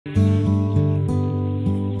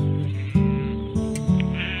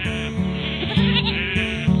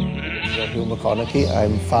Conakry.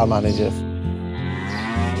 I'm farm manager.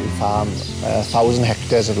 We farm 1,000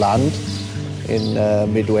 hectares of land in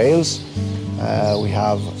mid-Wales. We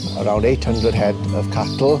have around 800 head of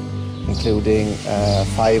cattle, including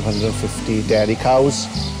 550 dairy cows.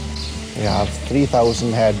 We have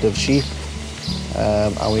 3,000 head of sheep,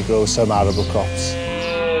 and we grow some arable crops.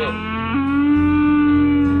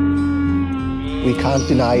 We can't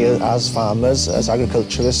deny as farmers, as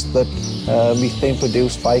agriculturists, that methane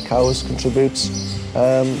produced by cows contributes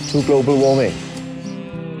to global warming.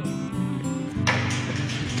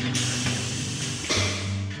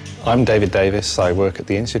 I'm David Davis. I work at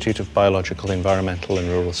the Institute of Biological, Environmental and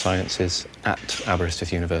Rural Sciences at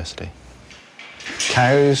Aberystwyth University.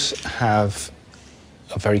 Cows have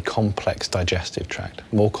a very complex digestive tract,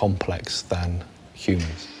 more complex than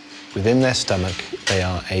humans. Within their stomach, they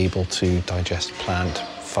are able to digest plant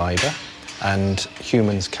fibre, and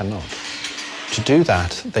humans cannot. To do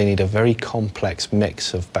that, they need a very complex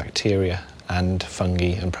mix of bacteria and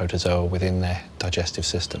fungi and protozoa within their digestive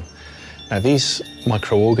system. Now, these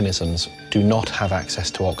microorganisms do not have access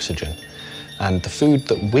to oxygen, and the food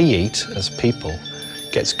that we eat as people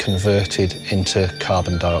gets converted into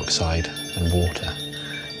carbon dioxide and water.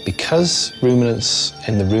 Because ruminants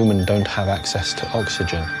in the rumen don't have access to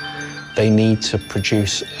oxygen, they need to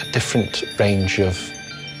produce a different range of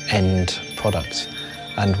end products.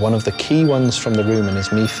 And one of the key ones from the rumen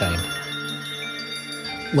is methane.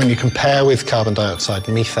 When you compare with carbon dioxide,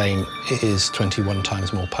 methane is 21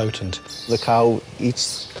 times more potent. The cow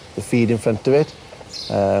eats the feed in front of it,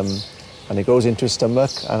 and it goes into its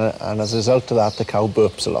stomach, and as a result of that, the cow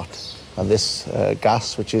burps a lot. And this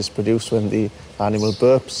gas, which is produced when the animal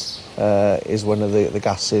burps, is one of the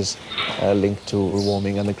gases linked to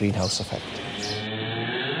warming and the greenhouse effect.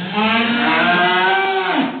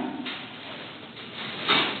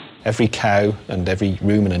 Every cow and every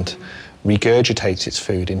ruminant regurgitates its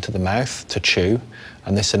food into the mouth to chew,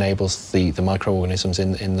 and this enables the microorganisms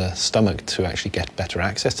in the stomach to actually get better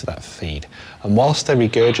access to that feed. And whilst they're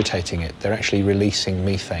regurgitating it, they're actually releasing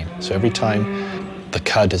methane. So every time the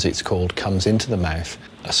cud, as it's called, comes into the mouth,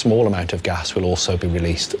 a small amount of gas will also be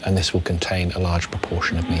released, and this will contain a large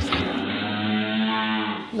proportion of methane.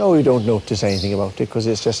 No, we don't notice anything about it because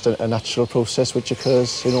it's just a natural process which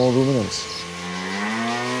occurs in all ruminants.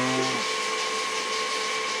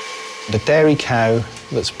 The dairy cow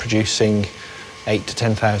that's producing 8,000 to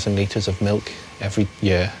 10,000 litres of milk every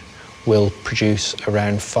year will produce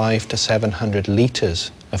around 500 to 700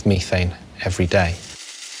 litres of methane every day.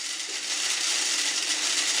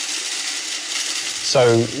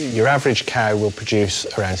 So your average cow will produce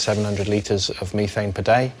around 700 litres of methane per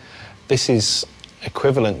day. This is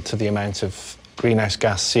equivalent to the amount of greenhouse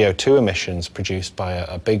gas CO2 emissions produced by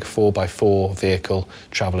a big 4x4 vehicle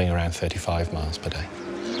travelling around 35 miles per day.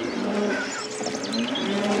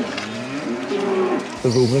 The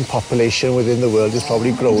ruminant population within the world is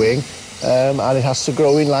probably growing, and it has to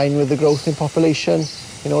grow in line with the growth in population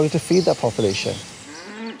in order to feed that population.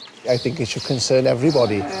 I think it should concern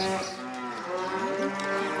everybody.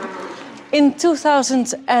 In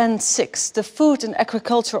 2006, the Food and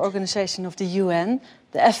Agriculture Organization of the UN,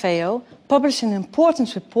 the FAO, published an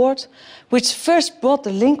important report which first brought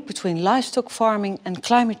the link between livestock farming and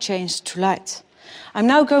climate change to light. I'm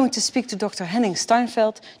now going to speak to Dr. Henning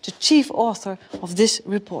Steinfeld, the chief author of this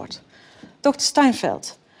report. Dr.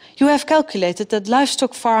 Steinfeld, you have calculated that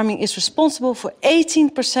livestock farming is responsible for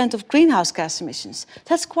 18% of greenhouse gas emissions.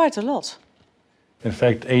 That's quite a lot. In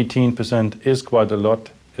fact, 18% is quite a lot.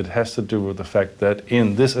 It has to do with the fact that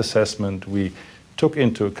in this assessment we took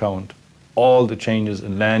into account all the changes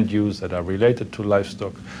in land use that are related to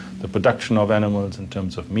livestock, the production of animals in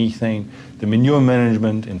terms of methane, the manure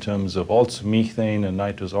management in terms of also methane and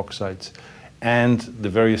nitrous oxides, and the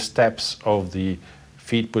various steps of the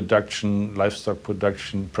feed production, livestock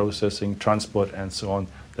production, processing, transport, and so on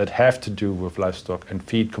that have to do with livestock and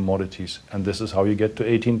feed commodities. And this is how you get to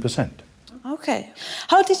 18%. Okay.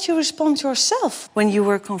 How did you respond yourself when you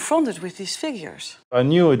were confronted with these figures? I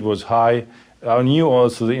knew it was high. I knew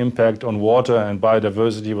also the impact on water and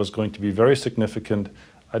biodiversity was going to be very significant.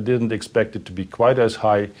 I didn't expect it to be quite as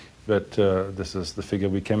high, but this is the figure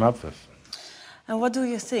we came up with. And what do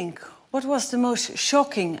you think? What was the most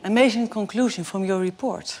shocking, amazing conclusion from your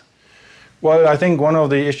report? Well, I think one of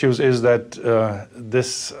the issues is that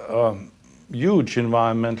this huge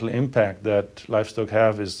environmental impact that livestock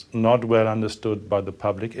have is not well understood by the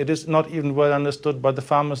public. It is not even well understood by the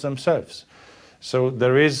farmers themselves. So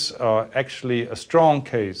there is actually a strong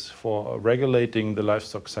case for regulating the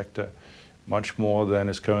livestock sector much more than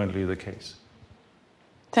is currently the case.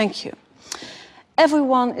 Thank you.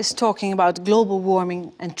 Everyone is talking about global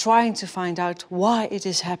warming and trying to find out why it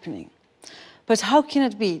is happening. But how can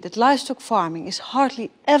it be that livestock farming is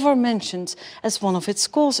hardly ever mentioned as one of its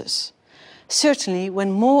causes? Certainly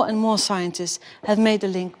when more and more scientists have made the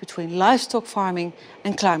link between livestock farming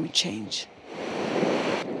and climate change.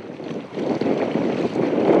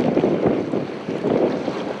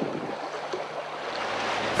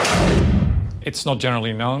 It's not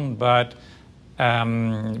generally known, but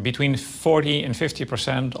between 40 and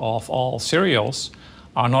 50% of all cereals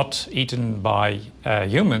are not eaten by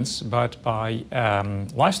humans, but by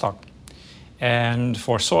livestock. And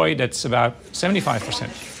for soy, that's about 75%.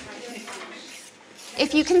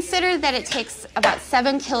 If you consider that it takes about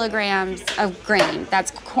 7 kilograms of grain, that's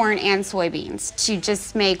corn and soybeans, to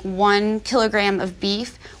just make 1 kilogram of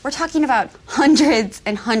beef, we're talking about hundreds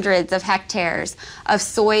and hundreds of hectares of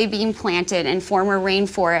soy being planted in former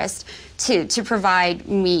rainforest to provide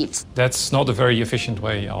meat. That's not a very efficient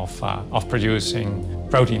way of producing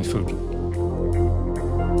protein food.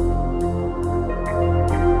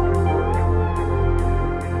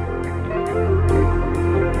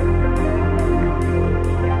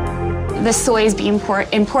 The soy is being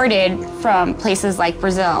imported from places like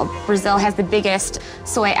Brazil. Brazil has the biggest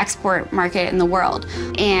soy export market in the world,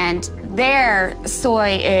 and their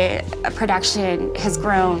soy production has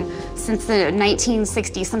grown since the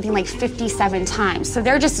 1960s, something like 57 times. So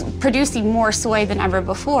they're just producing more soy than ever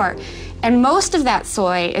before. And most of that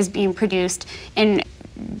soy is being produced in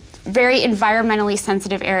very environmentally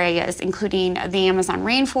sensitive areas, including the Amazon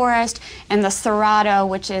rainforest and the Cerrado,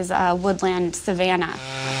 which is a woodland savanna.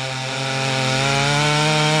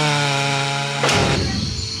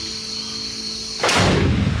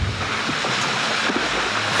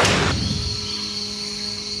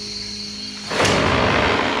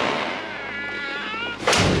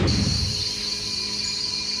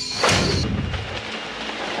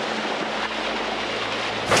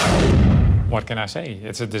 What can I say?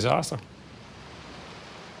 It's a disaster.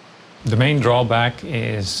 The main drawback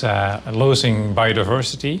is losing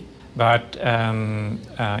biodiversity, but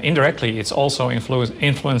indirectly it's also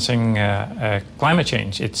influencing climate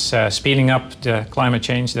change. It's speeding up the climate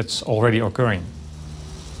change that's already occurring.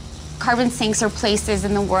 Carbon sinks are places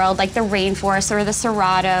in the world like the rainforest or the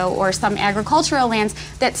Cerrado or some agricultural lands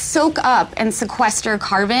that soak up and sequester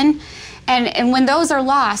carbon. And when those are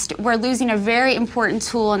lost, we're losing a very important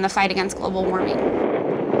tool in the fight against global warming.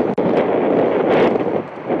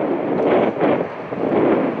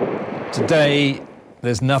 Today,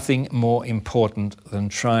 there's nothing more important than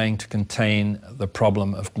trying to contain the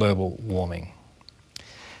problem of global warming.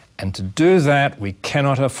 And to do that, we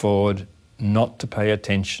cannot afford not to pay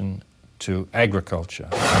attention to agriculture.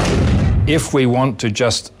 If we want to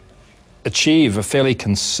just achieve a fairly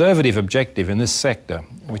conservative objective in this sector,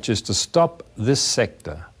 which is to stop this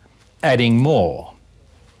sector adding more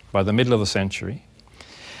by the middle of the century,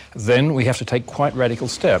 then we have to take quite radical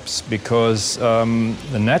steps, because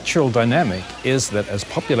the natural dynamic is that as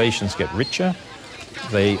populations get richer,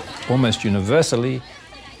 they almost universally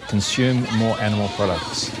consume more animal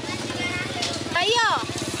products.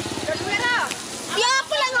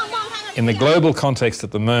 In the global context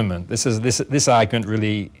at the moment, this argument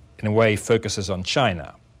really, in a way, focuses on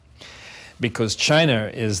China, because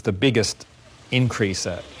China is the biggest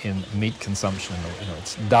increaser in meat consumption.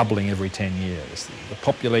 It's doubling every 10 years. The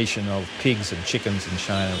population of pigs and chickens in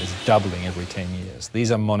China is doubling every 10 years.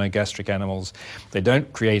 These are monogastric animals. They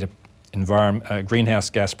don't create a greenhouse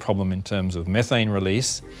gas problem in terms of methane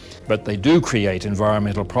release, but they do create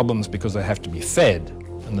environmental problems because they have to be fed.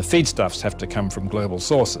 And the feedstuffs have to come from global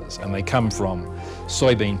sources, and they come from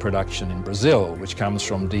soybean production in Brazil, which comes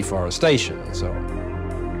from deforestation and so on.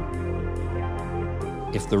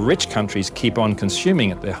 If the rich countries keep on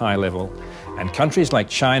consuming at their high level, and countries like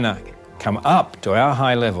China come up to our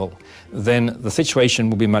high level, then the situation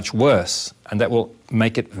will be much worse, and that will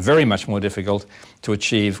make it very much more difficult to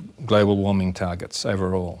achieve global warming targets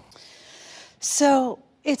overall. So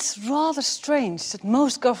it's rather strange that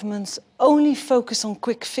most governments only focus on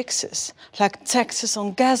quick fixes, like taxes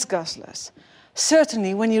on gas guzzlers.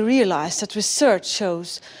 Certainly when you realize that research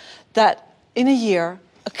shows that in a year,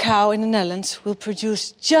 a cow in the Netherlands will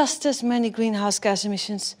produce just as many greenhouse gas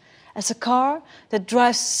emissions as a car that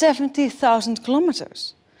drives 70,000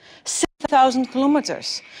 kilometers. 7,000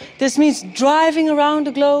 kilometers. This means driving around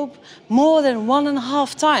the globe more than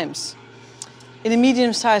 1.5 times. In a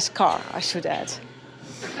medium-sized car, I should add.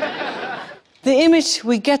 The image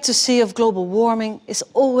we get to see of global warming is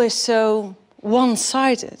always so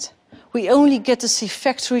one-sided. We only get to see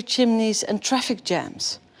factory chimneys and traffic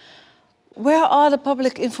jams. where are the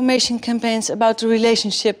public information campaigns about the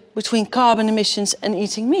relationship between carbon emissions and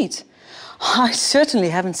eating meat? I certainly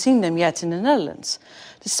haven't seen them yet in the Netherlands,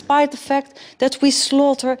 despite the fact that we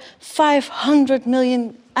slaughter 500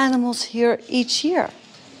 million animals here each year.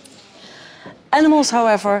 Animals,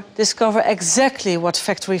 however, discover exactly what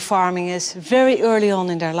factory farming is very early on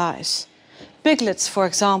in their lives. Piglets, for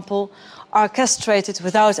example, are castrated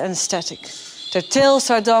without anesthetic. Their tails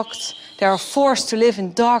are docked, they are forced to live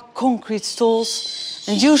in dark concrete stalls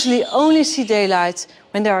and usually only see daylight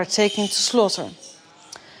when they are taken to slaughter.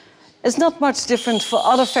 It's not much different for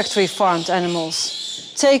other factory-farmed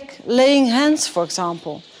animals. Take laying hens, for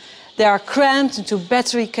example. They are crammed into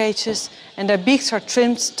battery cages and their beaks are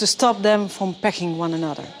trimmed to stop them from pecking one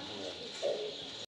another.